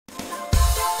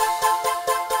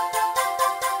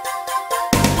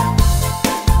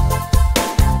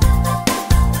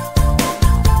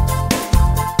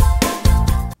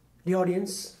Dear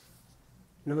audience,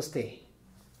 Namaste.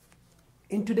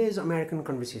 In today's American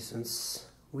Conversations,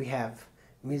 we have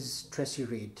Ms. Tracey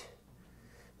Reed.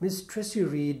 Ms. Tracey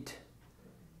Reed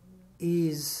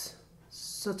is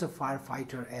such a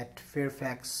firefighter at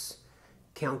Fairfax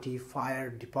County Fire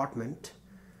Department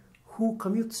who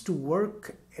commutes to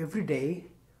work every day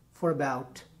for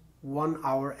about 1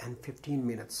 hour and 15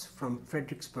 minutes from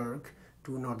Fredericksburg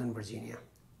to Northern Virginia.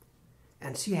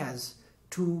 And she has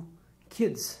 2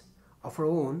 kids of her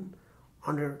own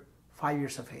under 5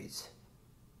 years of age.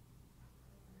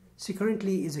 She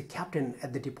currently is a captain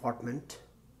at the department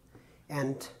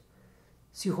and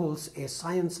she holds a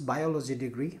science biology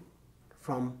degree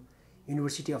from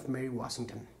University of Mary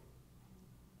Washington.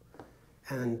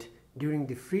 And during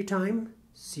the free time,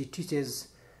 she teaches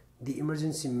the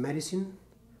emergency medicine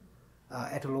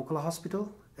at a local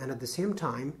hospital, and at the same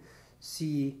time,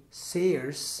 she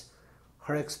shares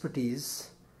her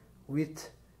expertise with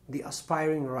the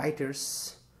aspiring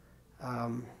writers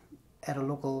at a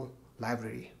local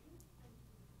library.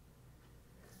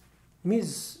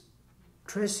 Ms.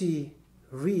 Tracey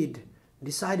Reed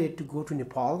decided to go to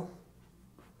Nepal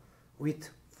with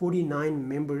 49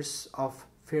 members of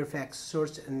Fairfax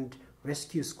Search and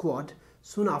Rescue Squad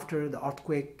soon after the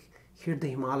earthquake hit the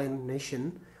Himalayan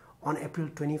nation on April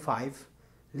 25,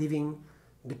 leaving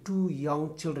the 2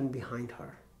 young children behind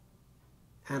her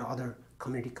and other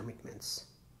community commitments.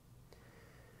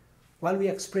 While we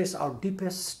express our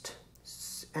deepest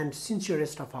and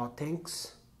sincerest of our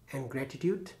thanks and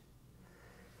gratitude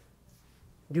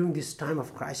during this time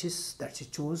of crisis that she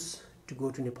chose to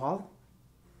go to Nepal,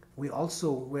 we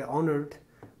also were honored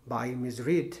by Ms.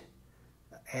 Reed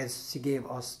as she gave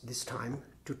us this time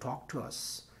to talk to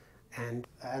us and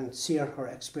share her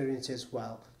experiences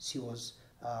while she was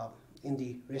in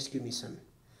the rescue mission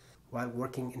while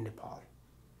working in Nepal.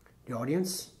 The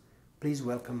audience, please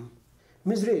welcome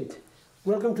Ms. Reed.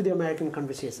 Welcome to the American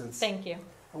Conversations. Thank you.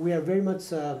 We are very much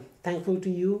thankful to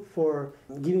you for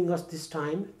giving us this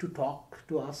time to talk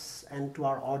to us and to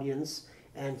our audience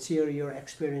and share your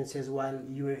experiences while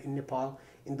you were in Nepal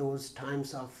in those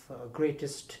times of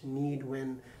greatest need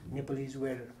when Nepalese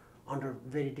were under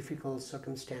very difficult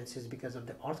circumstances because of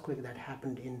the earthquake that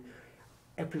happened in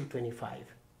April 25.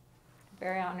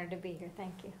 Very honored to be here.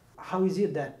 Thank you. How is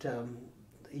it that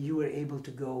you were able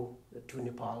to go to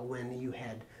Nepal when you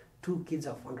had 2 kids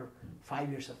of under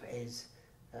 5 years of age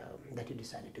that you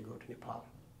decided to go to Nepal?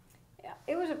 Yeah,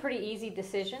 it was a pretty easy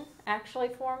decision actually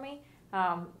for me.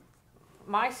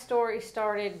 My story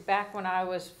started back when I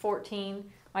was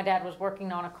 14. My dad was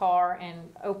working on a car and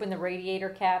opened the radiator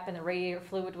cap and the radiator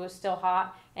fluid was still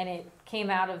hot and it came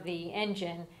out of the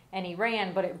engine and he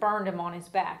ran, but it burned him on his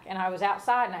back. And I was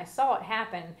outside and I saw it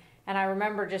happen and I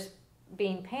remember just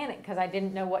being panicked because I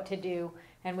didn't know what to do.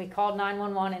 And we called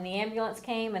 911 and the ambulance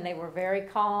came and they were very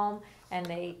calm and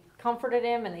they comforted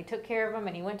him and they took care of him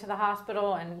and he went to the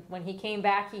hospital, and when he came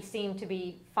back he seemed to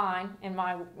be fine in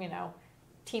my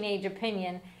teenage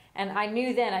opinion. And I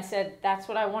knew then, I said, that's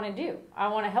what I want to do. I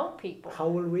want to help people. How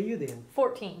old were you then?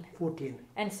 14. 14.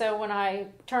 And so when I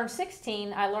turned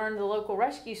 16, I learned the local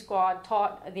rescue squad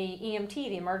taught the EMT,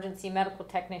 the emergency medical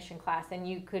technician class, and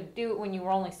you could do it when you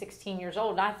were only 16 years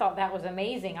old. And I thought that was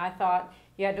amazing. I thought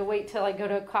you had to wait till I go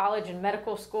to college and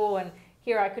medical school, and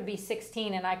here I could be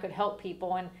 16 and I could help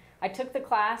people. And I took the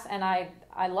class and I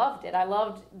loved it. I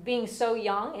loved being so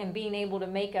young and being able to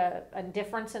make a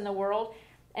difference in the world.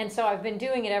 And so I've been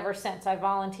doing it ever since. I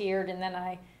volunteered and then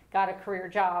I got a career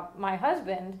job. My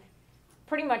husband,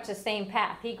 pretty much the same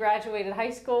path. He graduated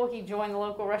high school, he joined the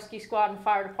local rescue squad and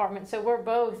fire department. So we're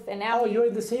both, and now you're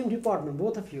in the same department,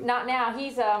 both of you? Not now.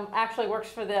 He's actually works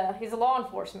for he's a law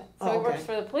enforcement. So he works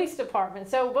for the police department.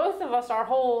 So both of us, our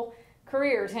whole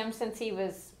careers, him since he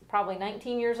was probably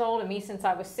 19 years old and me since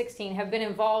I was 16, have been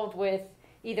involved with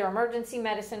either emergency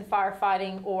medicine,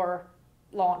 firefighting, or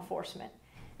law enforcement.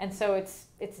 And so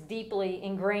it's deeply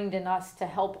ingrained in us to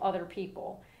help other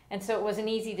people. And so it was an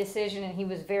easy decision, and he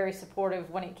was very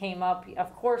supportive when it came up.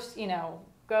 Of course,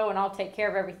 go and I'll take care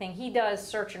of everything. He does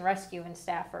search and rescue in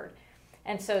Stafford.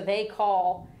 And so they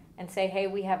call and say, hey,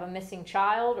 we have a missing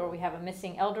child or we have a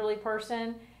missing elderly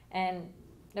person. And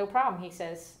no problem. He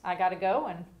says, I got to go.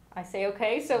 And I say,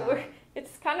 okay. So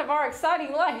it's kind of our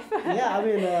exciting life. Yeah, I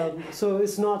mean, so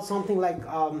it's not something like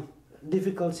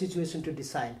difficult situation to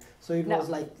decide. So it was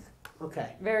like,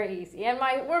 okay. Very easy. And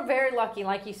we're very lucky,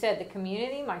 like you said, the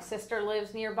community. My sister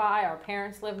lives nearby, our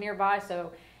parents live nearby,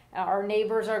 so our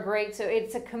neighbors are great. So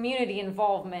it's a community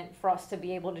involvement for us to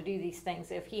be able to do these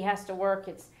things. If he has to work,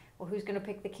 it's, well, who's going to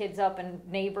pick the kids up? And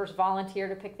neighbors volunteer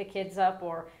to pick the kids up,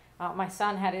 or My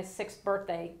son had his 6th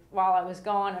birthday while I was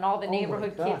gone, and all the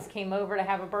neighborhood kids came over to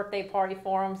have a birthday party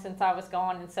for him since I was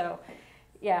gone. And so,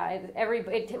 yeah,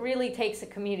 it really takes a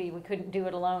community. We couldn't do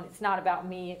it alone. It's not about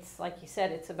me. It's like you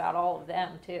said, it's about all of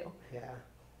them too. Yeah,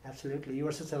 absolutely. You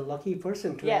are such a lucky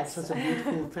person to have such a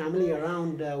beautiful family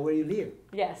around where you live.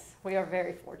 Yes, we are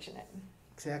very fortunate.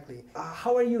 Exactly.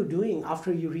 How are you doing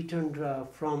after you returned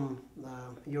from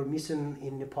your mission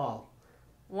in Nepal?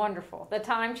 Wonderful. The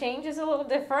time change is a little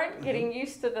different, getting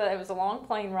used to it was a long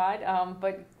plane ride,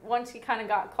 but once you kind of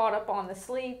got caught up on the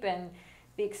sleep and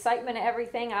the excitement of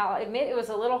everything, I'll admit it was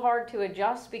a little hard to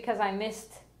adjust because I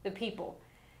missed the people.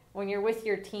 When you're with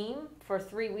your team for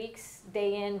 3 weeks,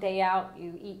 day in, day out,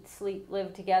 you eat, sleep,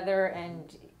 live together,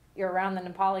 and you're around the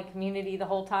Nepali community the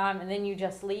whole time, and then you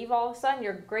just leave all of a sudden.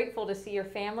 You're grateful to see your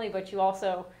family, but you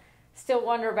also still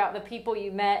wonder about the people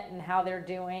you met and how they're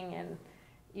doing, and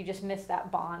you just miss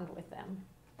that bond with them.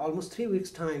 Almost 3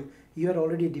 weeks' time, you had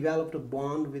already developed a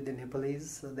bond with the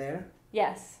Nepalese there?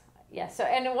 Yes. So,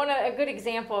 and a good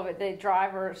example of it, the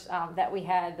drivers that we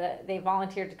had, they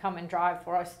volunteered to come and drive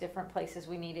for us different places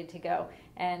we needed to go.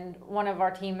 And one of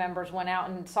our team members went out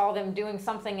and saw them doing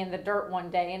something in the dirt one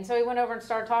day. And so he went over and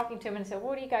started talking to him and said,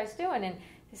 "What are you guys doing?" And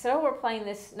he said, "Oh, we're playing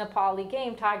this Nepali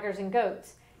game, Tigers and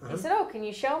Goats." He said, "Oh, can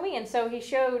you show me?" And so he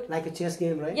showed... Like a chess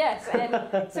game, right? Yes,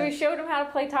 and so he showed him how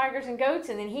to play Tigers and Goats,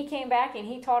 and then he came back and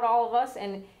he taught all of us,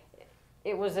 and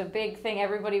it was a big thing.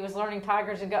 Everybody was learning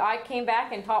Tigers and Goats. I came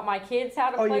back and taught my kids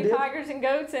how to play Tigers and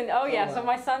Goats, and so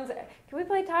my son's, "Can we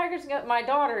play Tigers and Goats?" My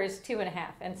daughter is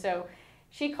 2.5, and so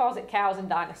she calls it cows and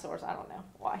dinosaurs. I don't know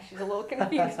why. She's a little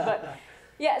confused, but...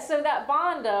 Yeah, so that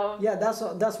bond of... Yeah,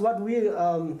 that's what we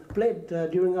played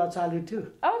during our childhood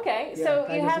too. Okay, yeah,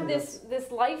 so you have this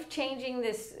life-changing,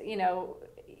 this,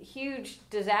 huge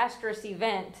disastrous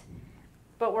event,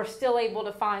 but we're still able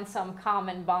to find some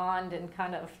common bond and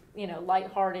kind of,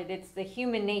 lighthearted. It's the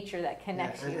human nature that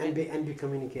connects you. And be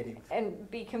communicating. And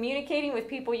be communicating with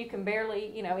people you can barely,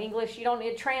 English,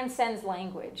 it transcends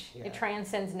language. Yeah. It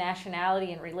transcends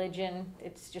nationality and religion.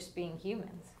 It's just being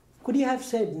humans. Could you have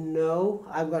said, "No,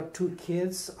 I've got 2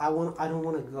 kids. I don't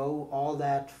want to go all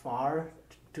that far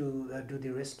to do the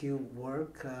rescue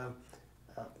work,"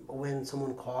 when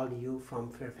someone called you from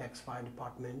Fairfax Fire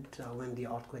Department when the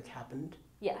earthquake happened?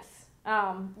 Yes.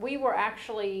 We were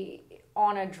actually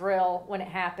on a drill when it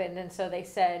happened, and so they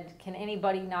said, "Can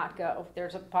anybody not go?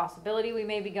 There's a possibility we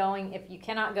may be going. If you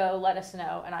cannot go, let us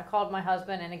know." And I called my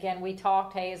husband, and again, we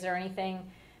talked, "Hey, is there anything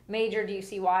major? Do you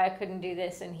see why I couldn't do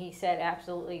this?" And he said,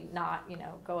 "Absolutely not,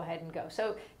 go ahead and go."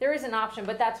 So there is an option,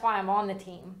 but that's why I'm on the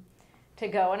team to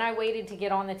go. And I waited to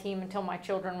get on the team until my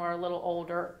children were a little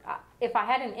older. If I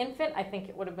had an infant, I think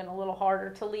it would have been a little harder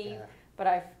to leave, but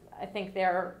I think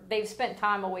they've spent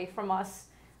time away from us.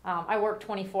 I work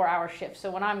 24-hour shifts, so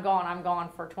when I'm gone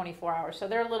for 24 hours. So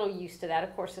they're a little used to that.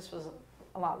 Of course, this was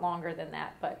a lot longer than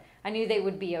that, but I knew they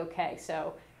would be okay.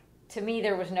 So to me,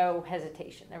 there was no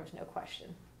hesitation. There was no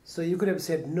question. So you could have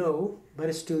said no,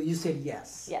 but still you said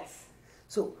yes. Yes.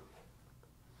 So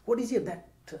what is it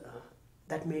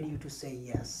that made you to say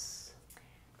yes?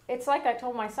 It's like I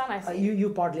told my son. I said, you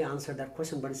partly answered that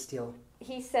question, but still.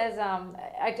 He says,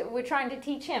 we're trying to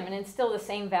teach him and instill the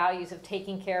same values of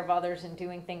taking care of others and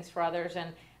doing things for others.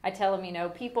 And I tell him,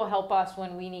 people help us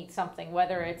when we need something,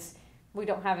 whether it's we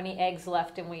don't have any eggs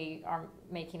left and we are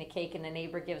making a cake and the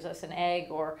neighbor gives us an egg,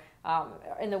 or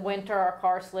in the winter our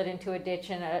car slid into a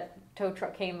ditch and a tow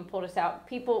truck came and pulled us out.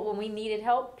 People, when we needed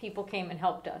help, people came and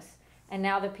helped us. And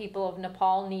now the people of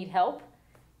Nepal need help,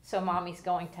 so Mommy's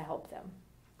going to help them.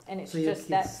 And it's just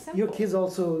that simple. Your kids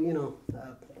also,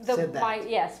 said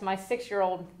that. My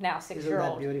 6-year-old, now 6-year-old. Isn't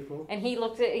that beautiful? And he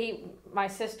looked at, my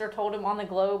sister told him on the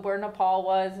globe where Nepal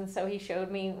was, and so he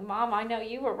showed me, "Mom, I know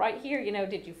you were right here,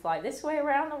 did you fly this way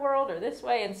around the world or this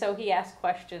way?" And so he asked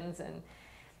questions, and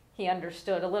he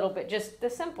understood a little bit, just the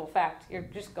simple fact, you're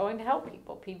just going to help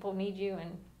people. People need you,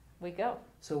 and we go.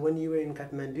 So when you were in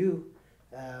Kathmandu,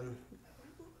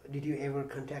 did you ever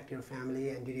contact your family,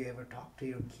 and did you ever talk to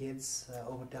your kids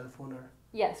over telephone or?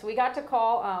 Yes, we got to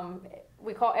call.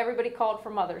 Everybody called for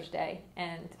Mother's Day,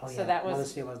 and so that was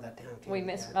Mother's Day was that time too. We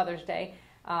missed Mother's Day,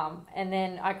 and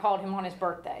then I called him on his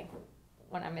birthday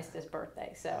when I missed his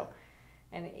birthday. So,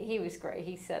 and he was great.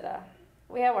 He said,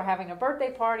 we're having a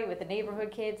birthday party with the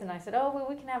neighborhood kids, and I said, "Oh, well,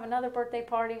 we can have another birthday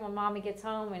party when Mommy gets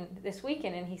home and this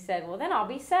weekend." And he said, "Well, then I'll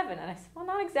be 7." And I said, "Well,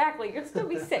 not exactly. You'll still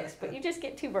be 6, but you just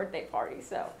get 2 birthday parties."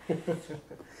 So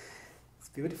it's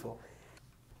beautiful.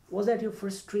 Was that your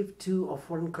first trip to a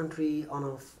foreign country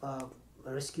on a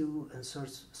rescue and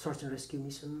search and rescue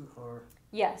mission, or?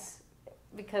 Yes,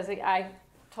 because I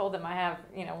told them I have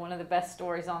one of the best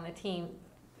stories on the team.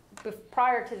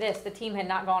 prior to this, the team had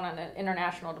not gone on an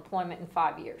international deployment in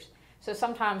 5 years. So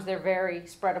sometimes they're very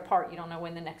spread apart. You don't know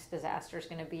when the next disaster is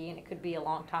going to be, and it could be a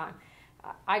long time.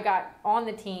 I got on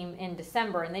the team in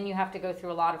December, and then you have to go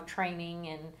through a lot of training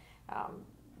and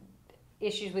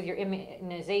issues with your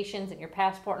immunizations and your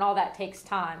passport, and all that takes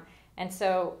time. And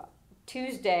so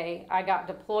Tuesday, I got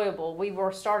deployable. We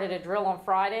started a drill on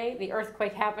Friday. The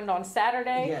earthquake happened on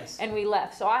Saturday, yes. And we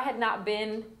left. So I had not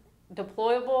been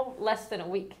deployable less than a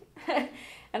week.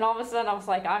 And all of a sudden, I was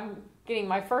like, I'm getting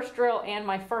my first drill and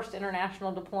my first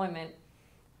international deployment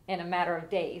in a matter of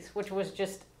days, which was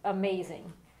just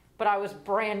amazing. But I was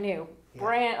brand new.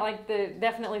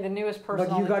 Definitely the newest person.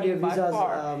 But you got your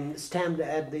visas stamped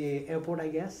at the airport, I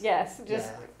guess. Yes,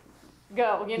 just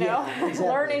go. Exactly.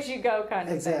 Learn as you go, kind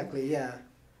of. Exactly. Thing. Yeah.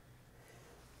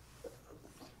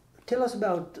 Tell us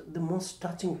about the most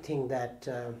touching thing that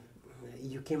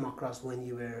you came across when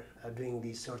you were doing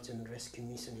the search and rescue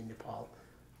mission in Nepal.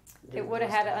 It would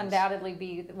have had to undoubtedly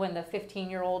be when the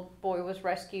 15-year-old boy was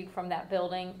rescued from that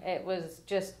building. It was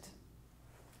just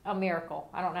a miracle.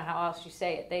 I don't know how else you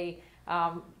say it.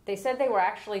 They said they were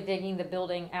actually digging the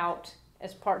building out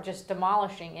as part, just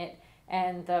demolishing it,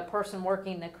 and the person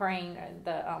working the crane,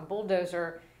 the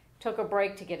bulldozer, took a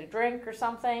break to get a drink or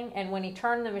something, and when he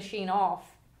turned the machine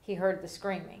off, he heard the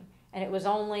screaming. And it was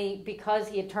only because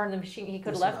he had turned the machine, he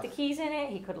could have left the keys in it,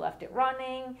 he could have left it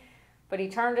running, but he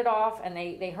turned it off, and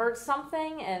they heard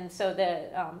something, and so the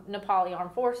Nepali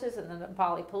Armed Forces and the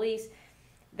Nepali police,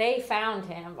 they found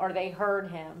him, or they heard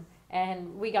him,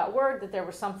 and we got word that there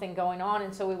was something going on,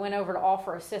 and so we went over to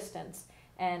offer assistance.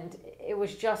 And it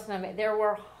was just, there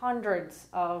were hundreds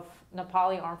of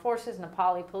Nepali Armed Forces,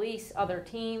 Nepali police, other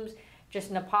teams,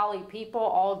 just Nepali people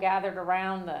all gathered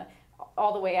around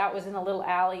all the way out was in a little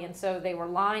alley. And so they were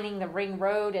lining the ring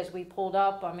road as we pulled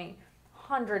up. I mean,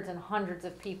 hundreds and hundreds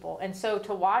of people. And so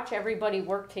to watch everybody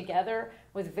work together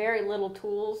with very little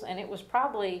tools, and it was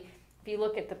probably, if you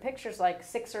look at the pictures, like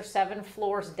 6 or 7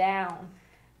 floors down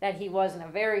that he was in a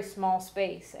very small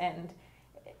space. And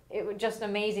it was just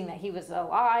amazing that he was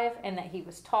alive and that he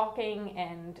was talking.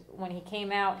 And when he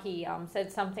came out, he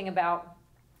said something about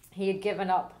he had given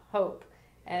up hope.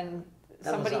 And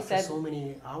that somebody was after said, so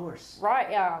many hours.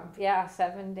 Right,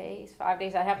 7 days, 5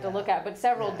 days. I have to look at, but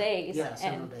several days. Yeah,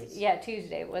 several days. Yeah,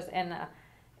 Tuesday was, and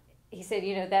he said,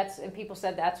 and people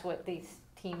said that's what these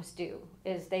teams do,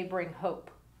 is they bring hope.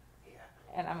 Yeah.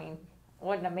 And I mean,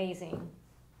 what an amazing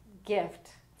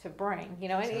gift to bring,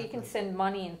 and you can send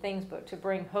money and things, but to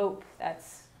bring hope,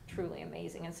 that's truly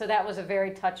amazing. And so that was a very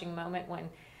touching moment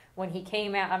when he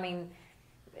came out. I mean,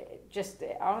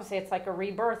 I want to say it's like a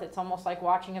rebirth. It's almost like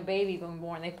watching a baby being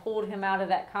born. They pulled him out of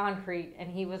that concrete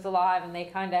and he was alive, and they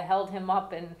kind of held him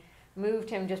up and moved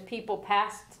him. Just people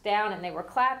passed down and they were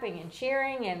clapping and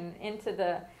cheering, and into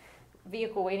the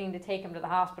vehicle waiting to take him to the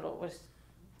hospital. It was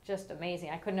just amazing.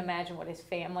 I couldn't imagine what his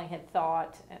family had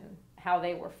thought and how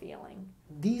they were feeling.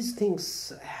 These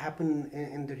things happen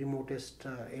in the remotest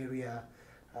area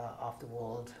of the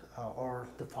world, or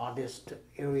the farthest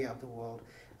area of the world.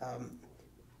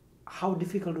 How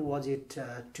difficult was it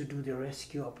to do the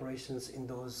rescue operations in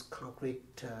those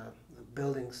concrete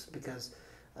buildings? Because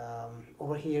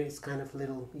over here it's kind of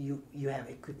little, you have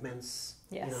equipments,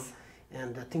 yes,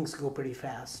 and things go pretty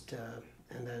fast,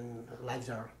 and then lives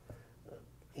are,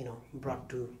 brought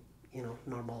to,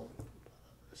 normal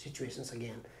situations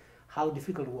again. How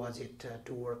difficult was it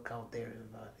to work out there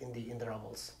in the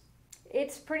rubbles?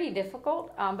 It's pretty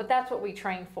difficult, but that's what we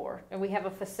train for. And we have a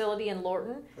facility in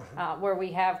Lorton where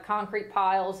we have concrete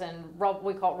piles and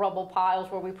we call it rubble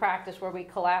piles, where we practice, where we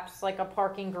collapse like a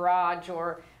parking garage,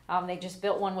 or they just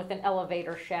built one with an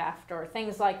elevator shaft or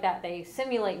things like that. They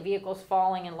simulate vehicles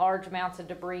falling in large amounts of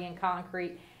debris and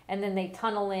concrete, and then they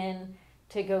tunnel in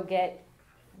to go get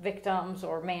victims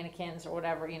or mannequins or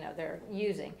whatever they're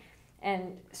using.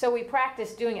 And so we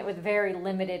practice doing it with very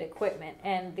limited equipment.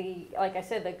 And like I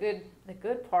said, the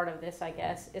good part of this, I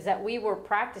guess, is that we were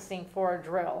practicing for a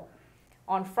drill.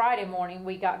 On Friday morning,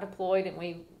 we got deployed and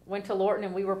we went to Lorton,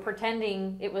 and we were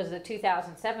pretending it was the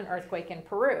 2007 earthquake in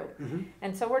Peru. Mm-hmm.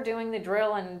 And so we're doing the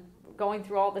drill and going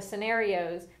through all the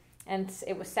scenarios. And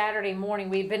it was Saturday morning.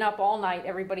 We'd been up all night.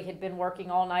 Everybody had been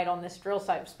working all night on this drill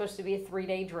site. It was supposed to be a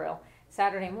 3-day drill.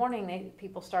 Saturday morning,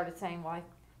 people started saying, "Why,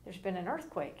 there's been an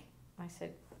earthquake." I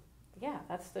said, "Yeah,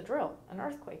 that's the drill, an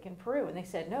earthquake in Peru." And they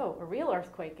said, "No, a real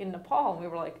earthquake in Nepal." And we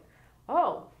were like,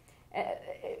 "Oh."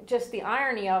 Just the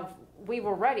irony of, we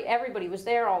were ready. Everybody was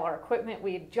there, all our equipment.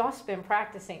 We had just been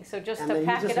practicing. So just to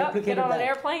pack it up, get on an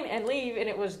airplane and leave,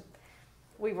 and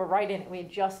we were right in it. We had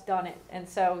just done it. And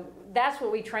so that's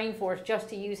what we train for, is just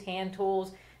to use hand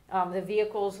tools. The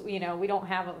vehicles, we don't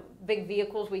have big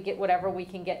vehicles. We get whatever we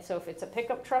can get. So if it's a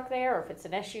pickup truck there, or if it's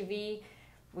an SUV,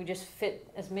 we just fit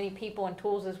as many people and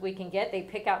tools as we can get. They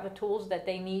pick out the tools that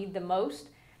they need the most,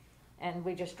 and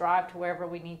we just drive to wherever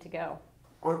we need to go.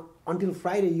 Until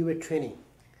Friday, you were training.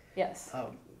 Yes.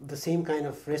 The same kind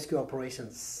of rescue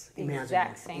operations,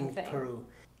 Exact same in thing. Peru.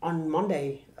 On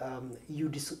Monday, you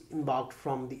disembarked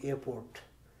from the airport.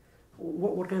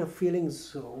 What kind of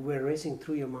feelings were racing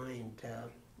through your mind?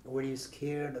 Were you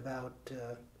scared about,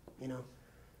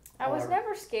 I was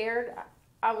never scared.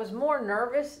 I was more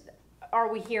nervous.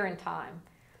 Are we here in time?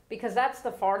 Because that's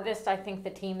the farthest I think the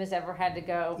team has ever had to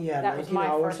go. Yeah, that 19 was my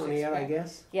hours first on the air, I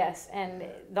guess. Yes, and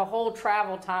the whole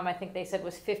travel time I think they said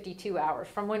was 52 hours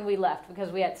from when we left,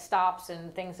 because we had stops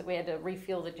and things that we had to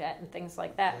refuel the jet and things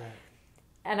like that. Yeah.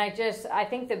 And I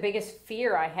think the biggest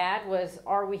fear I had was,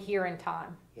 are we here in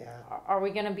time? Yeah. Are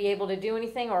we going to be able to do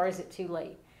anything, or is it too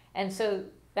late? And so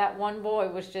that one boy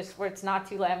was just where it's not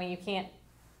too late. I mean, you can't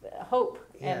hope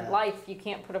Yeah. in life. You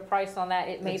can't put a price on that.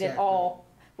 It made Exactly. it all.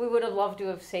 We would have loved to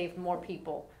have saved more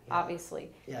people, Yeah.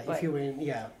 obviously. Yeah, but, if you were in,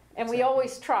 yeah. and we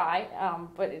always try,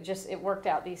 but it worked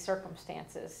out, these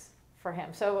circumstances for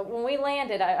him. So when we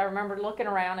landed, I remember looking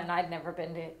around, and I'd never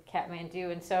been to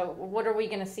Kathmandu. And so what are we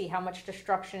going to see? How much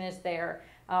destruction is there?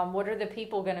 What are the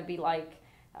people going to be like?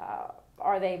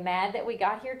 Are they mad that we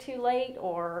got here too late?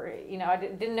 Or, I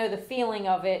didn't know the feeling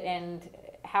of it and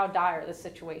how dire the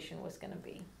situation was going to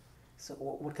be. So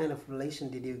what kind of relation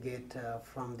did you get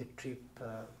from the trip,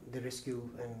 the rescue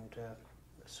and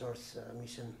source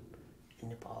mission in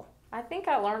Nepal? I think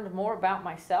I learned more about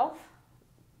myself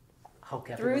How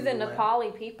capable through the you were?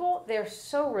 Nepali people. They're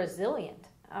so resilient.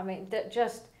 I mean,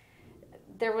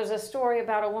 there was a story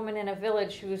about a woman in a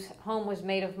village whose home was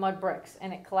made of mud bricks,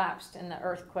 and it collapsed in the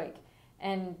earthquake.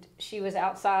 And she was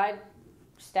outside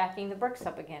stacking the bricks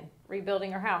up again,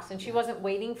 rebuilding her house. And she wasn't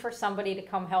waiting for somebody to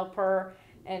come help her.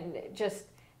 And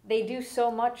they do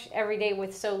so much every day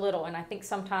with so little. And I think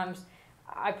sometimes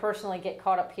I personally get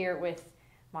caught up here with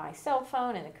my cell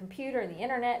phone and the computer and the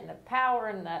internet and the power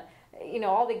and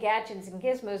all the gadgets and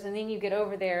gizmos. And then you get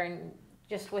over there, and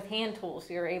just with hand tools,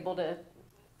 you're able to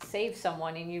save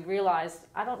someone, and you realize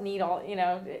I don't need all,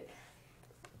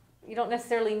 you don't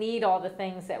necessarily need all the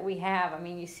things that we have. I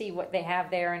mean, you see what they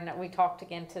have there, and we talked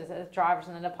again to the drivers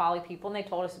and the Nepali people, and they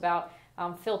told us about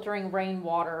filtering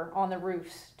rainwater on the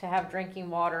roofs to have drinking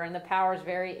water, and the power is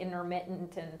very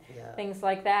intermittent and things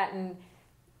like that, and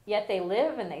yet they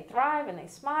live and they thrive and they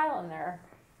smile and they're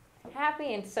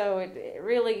happy. And so it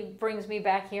really brings me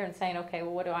back here and saying, okay,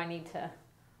 well, what do I need to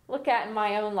look at in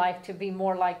my own life to be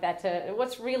more like that, to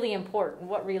what's really important,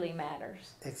 what really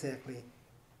matters. Exactly.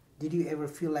 Did you ever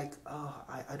feel like,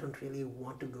 I don't really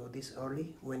want to go this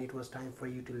early, when it was time for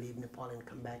you to leave Nepal and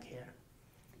come back here?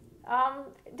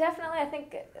 Definitely. I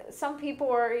think some people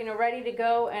were, ready to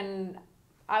go, and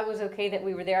I was okay that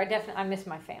we were there. I miss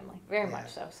my family very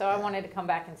much so. So I wanted to come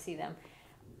back and see them.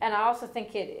 And I also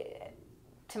think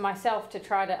to myself, to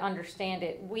try to understand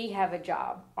it, we have a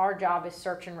job. Our job is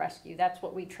search and rescue. That's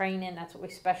what we train in. That's what we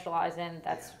specialize in.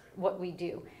 That's what we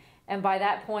do. And by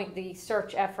that point, the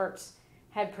search efforts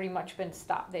had pretty much been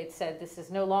stopped. They'd said, this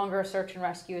is no longer a search and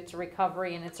rescue. It's a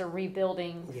recovery, and it's a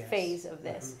rebuilding phase of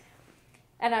this.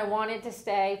 And I wanted to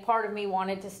stay. Part of me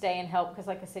wanted to stay and help, because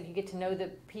like I said, you get to know the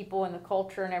people and the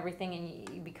culture and everything, and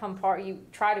you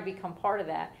try to become part of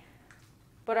that.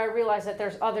 But I realized that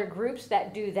there's other groups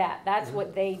that do that. That's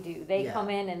what they do. They come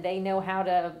in and they know how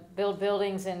to build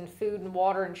buildings and food and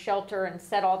water and shelter and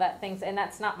set all that things. And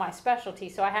that's not my specialty.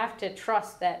 So I have to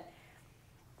trust that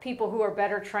people who are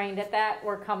better trained at that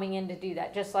were coming in to do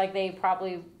that. Just like they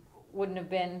probably wouldn't have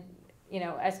been,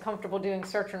 as comfortable doing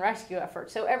search and rescue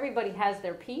efforts. So everybody has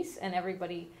their piece, and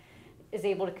everybody is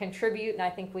able to contribute. And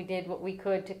I think we did what we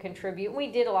could to contribute.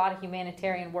 We did a lot of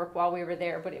humanitarian work while we were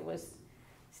there, but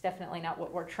it's definitely not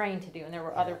what we're trained to do, and there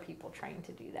were other people trained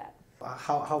to do that.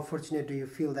 How fortunate do you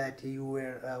feel that you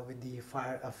were with the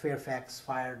Fairfax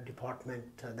Fire Department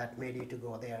that made you to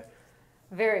go there?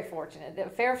 Very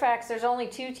fortunate. Fairfax, there's only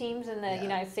 2 teams in the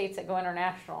United States that go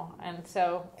international, and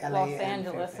so LA Los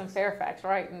Angeles and Fairfax,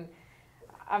 right? And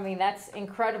I mean, that's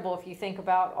incredible if you think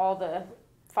about all the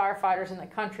firefighters in the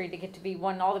country, to get to be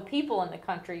all the people in the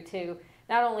country to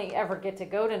not only ever get to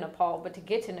go to Nepal, but to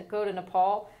get to go to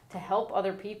Nepal to help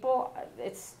other people.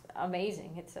 It's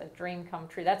amazing. It's a dream come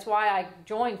true. That's why I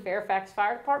joined Fairfax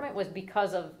Fire Department, was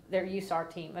because of their USAR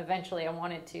team. Eventually I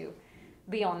wanted to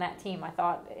be on that team. I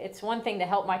thought it's one thing to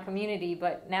help my community,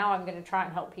 but now I'm going to try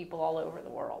and help people all over the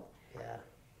world. Yeah.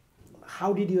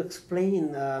 How did you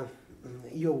explain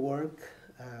your work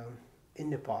in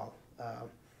Nepal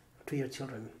to your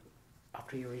children?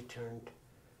 after you returned?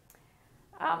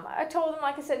 I told them,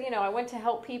 like I said, I went to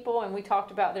help people, and we talked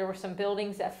about there were some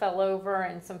buildings that fell over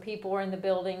and some people were in the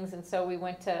buildings, and so we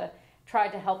tried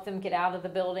to help them get out of the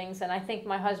buildings. And I think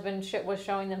my husband was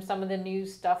showing them some of the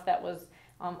news stuff that was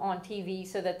on TV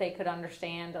so that they could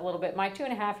understand a little bit. My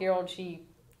 2.5-year-old, she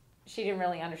didn't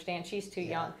really understand. She's too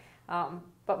young.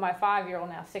 But my 5-year-old,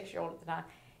 now 6-year-old at the time,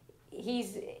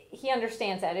 he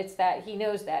understands that. It's that he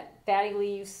knows that Daddy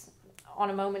leaves on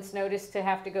a moment's notice to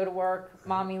have to go to work.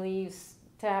 Mommy leaves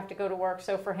to have to go to work.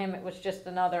 So for him, it was just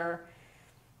another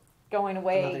going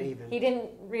away. He didn't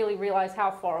really realize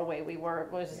how far away we were.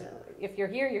 It was, if you're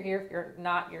here, you're here. If you're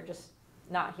not, you're just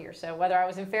not here. So whether I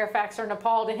was in Fairfax or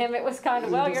Nepal, to him, it was kind of,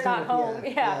 well, you're not home.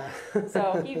 Yeah.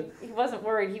 So he wasn't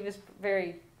worried. He was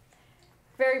very,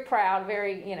 very proud,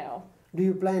 very, Do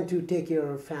you plan to take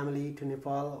your family to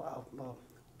Nepal?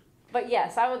 But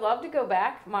yes, I would love to go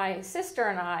back. My sister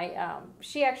and I,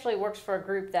 she actually works for a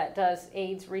group that does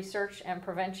AIDS research and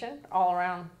prevention all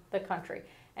around the country.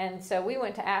 And so we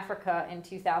went to Africa in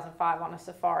 2005 on a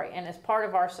safari. And as part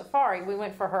of our safari, we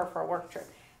went for a work trip.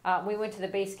 We went to the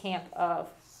base camp of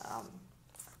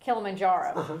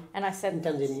Kilimanjaro. And I said, in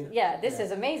Tanzania. Yeah, this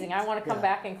is amazing. I want to come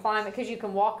back and climb it because you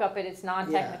can walk up it. It's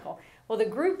non-technical. Well, the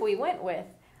group we went with,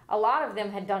 a lot of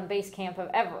them had done base camp of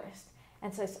Everest.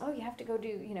 And so I said, oh, you have to go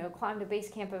do, climb the base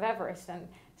camp of Everest. And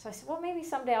so I said, well, maybe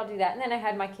someday I'll do that. And then I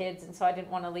had my kids, and so I didn't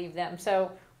want to leave them.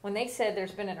 So when they said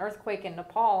there's been an earthquake in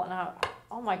Nepal, and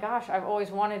oh my gosh, I've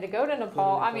always wanted to go to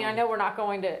Nepal. I mean, I know we're not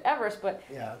going to Everest, but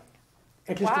wow,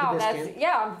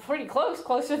 I'm pretty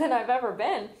closer than I've ever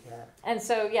been. Yeah. And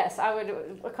so, yes,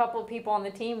 a couple of people on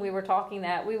the team, we were talking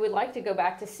that we would like to go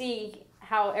back to see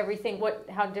how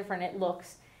different it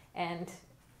looks, and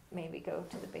maybe go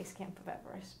to the base camp of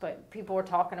Everest. But people were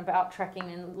talking about trekking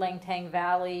in Langtang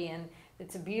Valley, and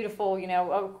it's a beautiful,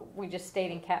 we just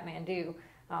stayed in Kathmandu,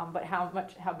 but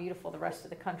how beautiful the rest of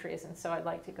the country is, and so I'd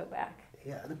like to go back.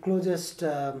 Yeah, the closest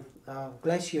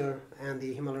glacier and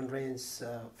the Himalayan range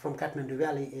from Kathmandu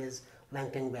Valley is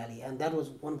Langtang Valley, and that was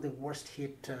one of the worst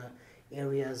hit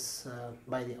areas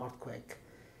by the earthquake.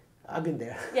 I've been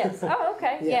there. Yes. Oh,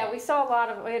 okay. Yeah, we saw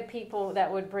we had people that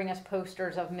would bring us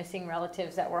posters of missing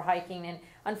relatives that were hiking, and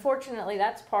unfortunately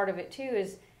that's part of it too,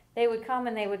 is they would come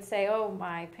and they would say, oh,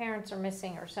 my parents are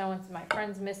missing, or so-and-so, my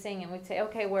friend's missing, and we'd say,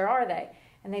 okay, where are they?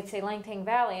 And they'd say Langtang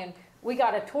Valley, and we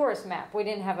got a tourist map. We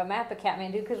didn't have a map of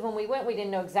Kathmandu, because when we went, we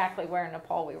didn't know exactly where in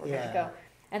Nepal we were going to go.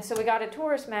 And so we got a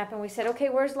tourist map, and we said, okay,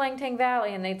 where's Langtang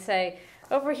Valley? And they'd say,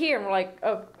 over here. And we're like,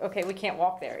 oh, okay, we can't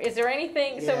walk there. Is there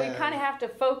anything? So we kind of have to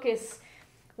focus,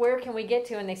 where can we get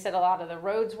to? And they said a lot of the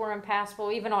roads were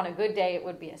impassable. Even on a good day, it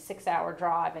would be a 6-hour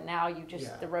drive, and now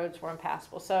the roads were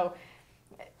impassable. So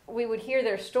we would hear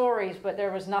their stories, but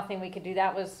there was nothing we could do.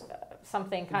 That was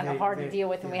something kind of hard to deal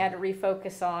with, and we had to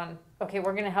refocus on, okay,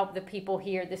 we're going to help the people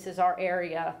here. This is our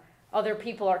area. Other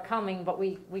people are coming, but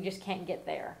we just can't get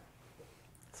there.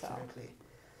 Exactly.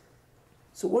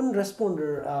 So one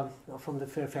responder from the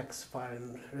Fairfax Fire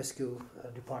and Rescue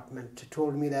Department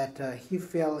told me that he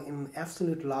fell in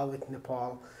absolute love with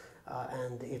Nepal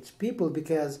and its people,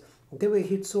 because they were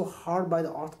hit so hard by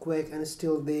the earthquake, and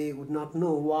still they would not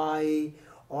know why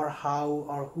or how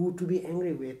or who to be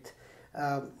angry with.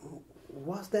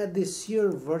 Was that the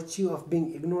sheer virtue of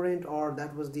being ignorant, or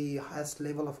that was the highest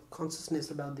level of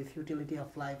consciousness about the futility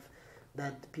of life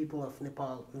that the people of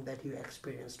Nepal that you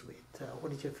experienced with?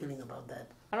 What is your feeling about that?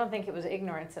 I don't think it was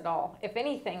ignorance at all. If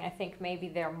anything, I think maybe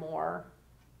they're more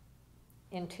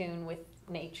in tune with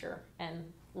nature and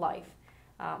life.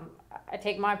 I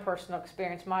take my personal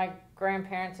experience. My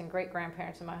grandparents and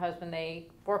great-grandparents and my husband, they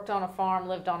worked on a farm,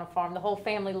 lived on a farm. The whole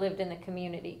family lived in the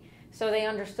community. So they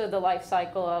understood the life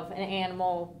cycle of an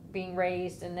animal being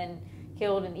raised and then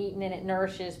killed and eaten, and it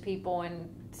nourishes people.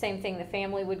 And same thing, the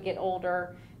family would get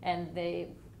older, and the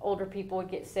older people would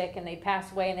get sick and they'd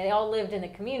pass away, and they all lived in the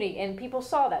community, and people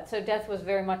saw that. So death was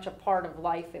very much a part of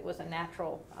life. It was a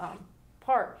natural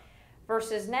part.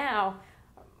 Versus now,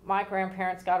 my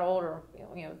grandparents got older.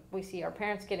 We see our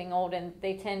parents getting old, and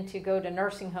they tend to go to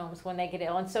nursing homes when they get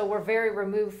ill. And so we're very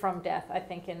removed from death, I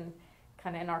think, in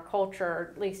our culture,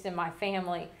 or at least in my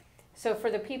family. So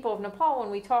for the people of Nepal, when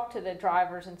we talked to the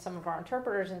drivers and some of our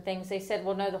interpreters and things, they said,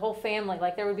 well, no, the whole family,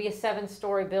 like there would be a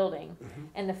 7-story building,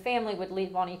 and the family would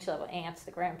live on each level, aunts,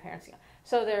 the grandparents.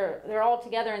 So they're all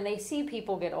together, and they see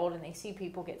people get old, and they see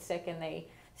people get sick, and they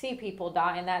see people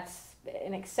die, and that's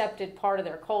an accepted part of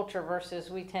their culture,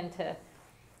 versus we tend to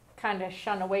kind of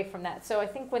shun away from that. So I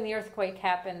think when the earthquake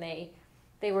happened,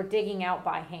 they were digging out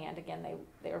by hand. Again,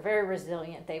 they were very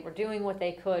resilient. They were doing what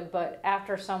they could, but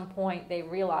after some point they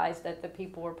realized that the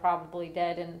people were probably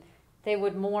dead, and they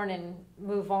would mourn and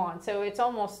move on. So it's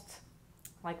almost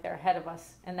like they're ahead of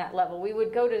us in that level. We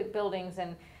would go to buildings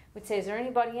and we'd say, is there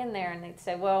anybody in there? And they'd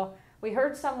say, well, we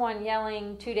heard someone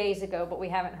yelling 2 days ago, but we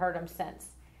haven't heard them since.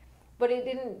 But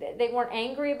they weren't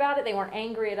angry about it. They weren't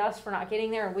angry at us for not getting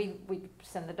there. And we'd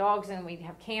send the dogs in, we'd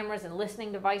have cameras and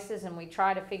listening devices, and we'd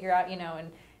try to figure out,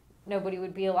 and nobody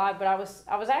would be alive. But I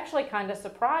was actually kind of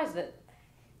surprised that,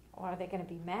 are they going to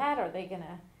be mad? Are they going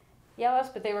to yell at us?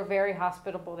 But they were very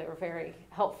hospitable. They were very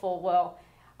helpful. Well,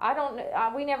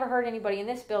 we never heard anybody in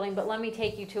this building, but let me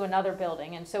take you to another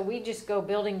building. And so we'd just go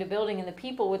building to building, and the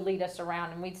people would lead us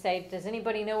around, and we'd say, does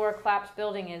anybody know where Clapp's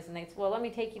building is? And they'd say, well, let me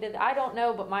take you to, I don't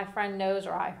know, but my friend knows,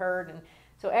 or I heard. And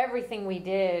so everything we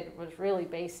did was really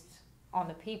based on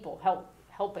the people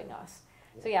helping us.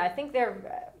 So yeah, I think they're,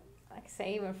 like I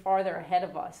say, even farther ahead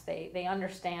of us. They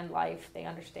understand life. They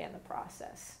understand the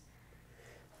process.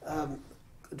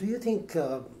 Do you think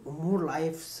more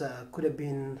lives could have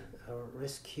been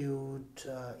rescued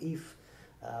if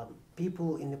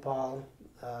people in Nepal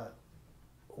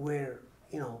were,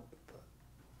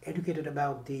 educated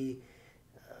about the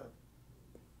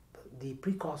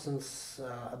precautions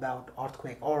about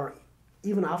earthquake, or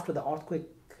even after the earthquake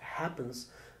happens,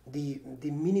 the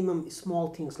minimum small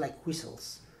things like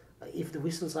whistles. If the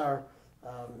whistles are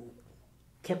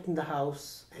kept in the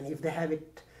house, and if they have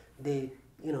it, they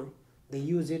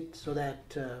use it so that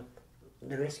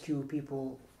the rescue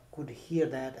people could hear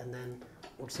that and then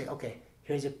would say, okay,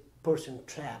 here's a person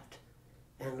trapped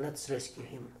and let's rescue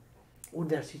him. Would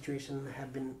that situation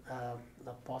have been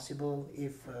possible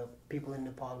if people in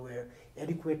Nepal were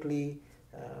adequately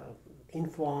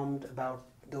informed about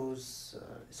those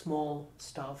small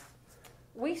stuff?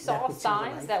 We saw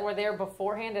signs that were there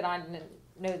beforehand, and I didn't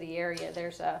know the area.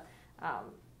 There's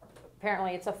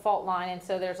apparently it's a fault line, and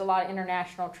so there's a lot of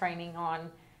international training on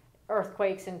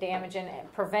earthquakes and damage and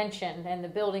prevention and the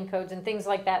building codes and things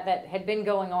like that had been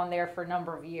going on there for a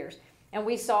number of years. And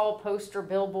we saw poster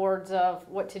billboards of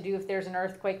what to do if there's an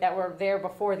earthquake that were there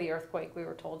before the earthquake, we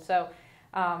were told. So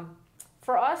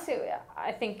for us,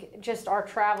 I think just our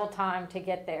travel time to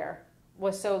get there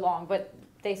was so long. But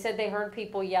they said they heard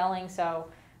people yelling, so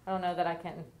I don't know that I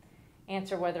can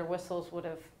answer whether whistles would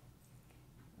have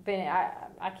been.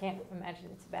 I can't imagine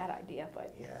it's a bad idea,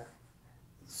 but yeah.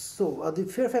 So the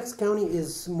Fairfax County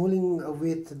is moving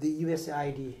with the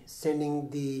USAID sending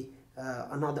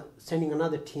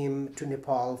another team to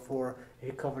Nepal for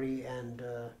recovery and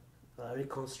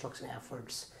reconstruction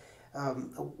efforts.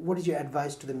 What is your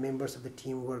advice to the members of the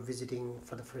team who are visiting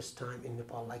for the first time in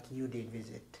Nepal, like you did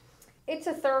visit? It's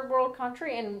a third world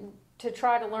country, and to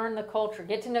try to learn the culture,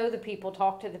 get to know the people,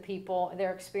 talk to the people,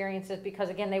 their experiences, because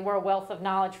again, they were a wealth of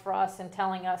knowledge for us and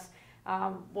telling us,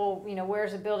 well,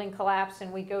 where's a building collapsed,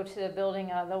 and we go to the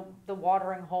building, the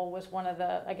watering hole was one of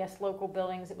the, I guess, local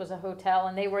buildings. It was a hotel,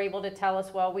 and they were able to tell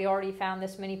us, well, we already found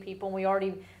this many people, and we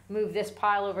already moved this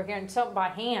pile over here, and so by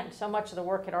hand, so much of the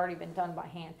work had already been done by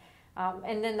hand.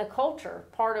 And then the culture,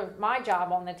 part of my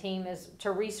job on the team is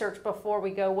to research before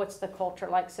we go, what's the culture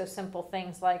like? So simple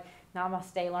things like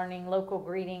namaste, learning local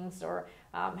greetings, or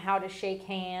how to shake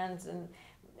hands. And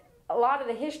a lot of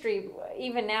the history,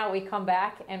 even now we come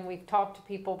back and we've talked to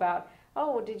people about,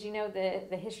 oh, well, did you know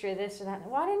the history of this or that?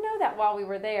 Well, I didn't know that while we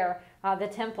were there. The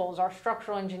temples, our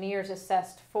structural engineers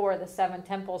assessed 4 of the 7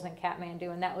 temples in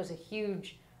Kathmandu, and that was a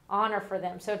huge honor for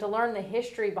them. So to learn the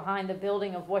history behind the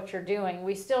building of what you're doing,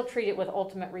 we still treat it with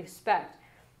ultimate respect.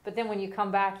 But then when you come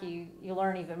back, you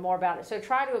learn even more about it. So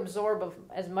try to absorb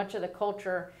as much of the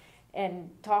culture and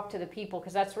talk to the people,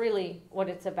 because that's really what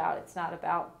it's about. It's not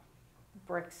about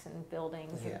bricks and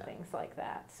buildings and things like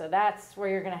that. So that's where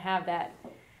you're going to have that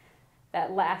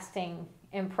lasting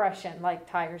impression, like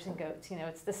tigers and goats.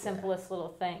 It's the simplest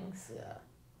little things. Yeah.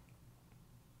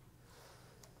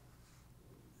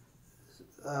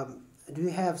 Do you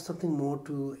have something more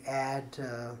to add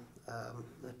to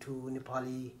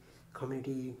Nepali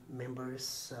community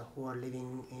members who are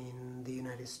living in the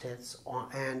United States,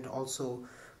 and also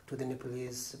to the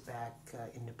Nepalese back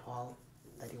in Nepal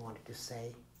that you wanted to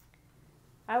say?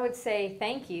 I would say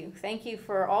thank you. Thank you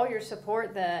for all your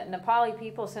support. The Nepali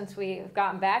people, since we've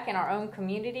gotten back in our own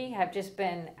community, have just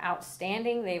been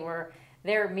outstanding. They were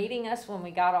there meeting us when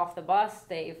we got off the bus.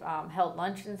 They've held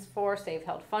luncheons for us. They've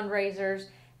held fundraisers.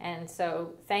 And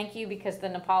so thank you, because the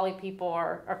Nepali people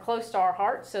are close to our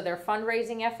hearts. So their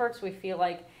fundraising efforts, we feel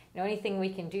like anything we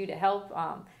can do to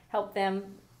help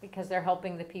them, because they're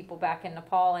helping the people back in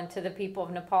Nepal. And to the people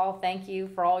of Nepal, thank you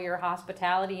for all your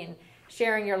hospitality and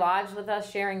sharing your lives with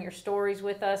us, sharing your stories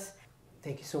with us.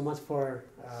 Thank you so much for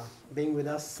being with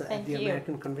us at the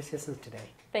American Conversations today.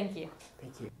 Thank you.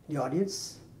 Thank you. The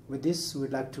audience, with this,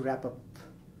 we'd like to wrap up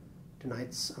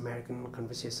tonight's American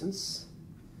Conversations.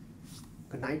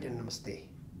 Good night and namaste.